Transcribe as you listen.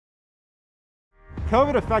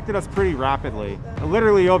COVID affected us pretty rapidly.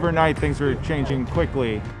 Literally overnight, things were changing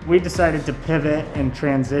quickly. We decided to pivot and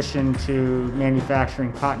transition to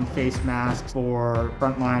manufacturing cotton face masks for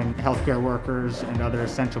frontline healthcare workers and other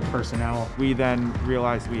essential personnel. We then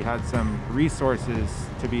realized we had some resources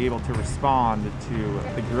to be able to respond to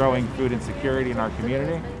the growing food insecurity in our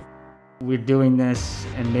community. We're doing this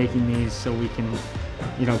and making these so we can,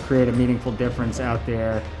 create a meaningful difference out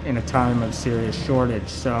there in a time of serious shortage.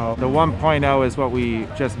 So the 1.0 is what we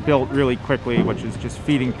just built really quickly, which is just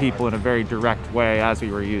feeding people in a very direct way as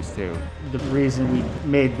we were used to. The reason we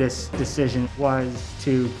made this decision was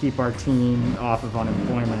to keep our team off of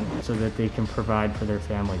unemployment so that they can provide for their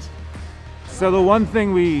families. So the one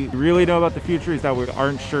thing we really know about the future is that we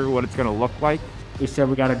aren't sure what it's going to look like. We said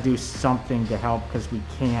we got to do something to help because we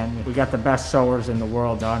can. We got the best sewers in the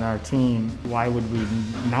world on our team. Why would we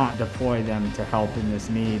not deploy them to help in this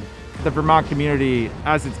need? The Vermont community,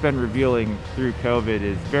 as it's been revealing through COVID,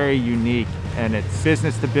 is very unique, and it's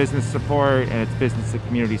business-to-business support and it's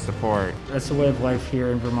business-to-community support. That's the way of life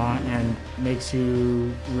here in Vermont and makes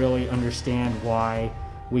you really understand why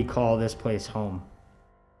we call this place home.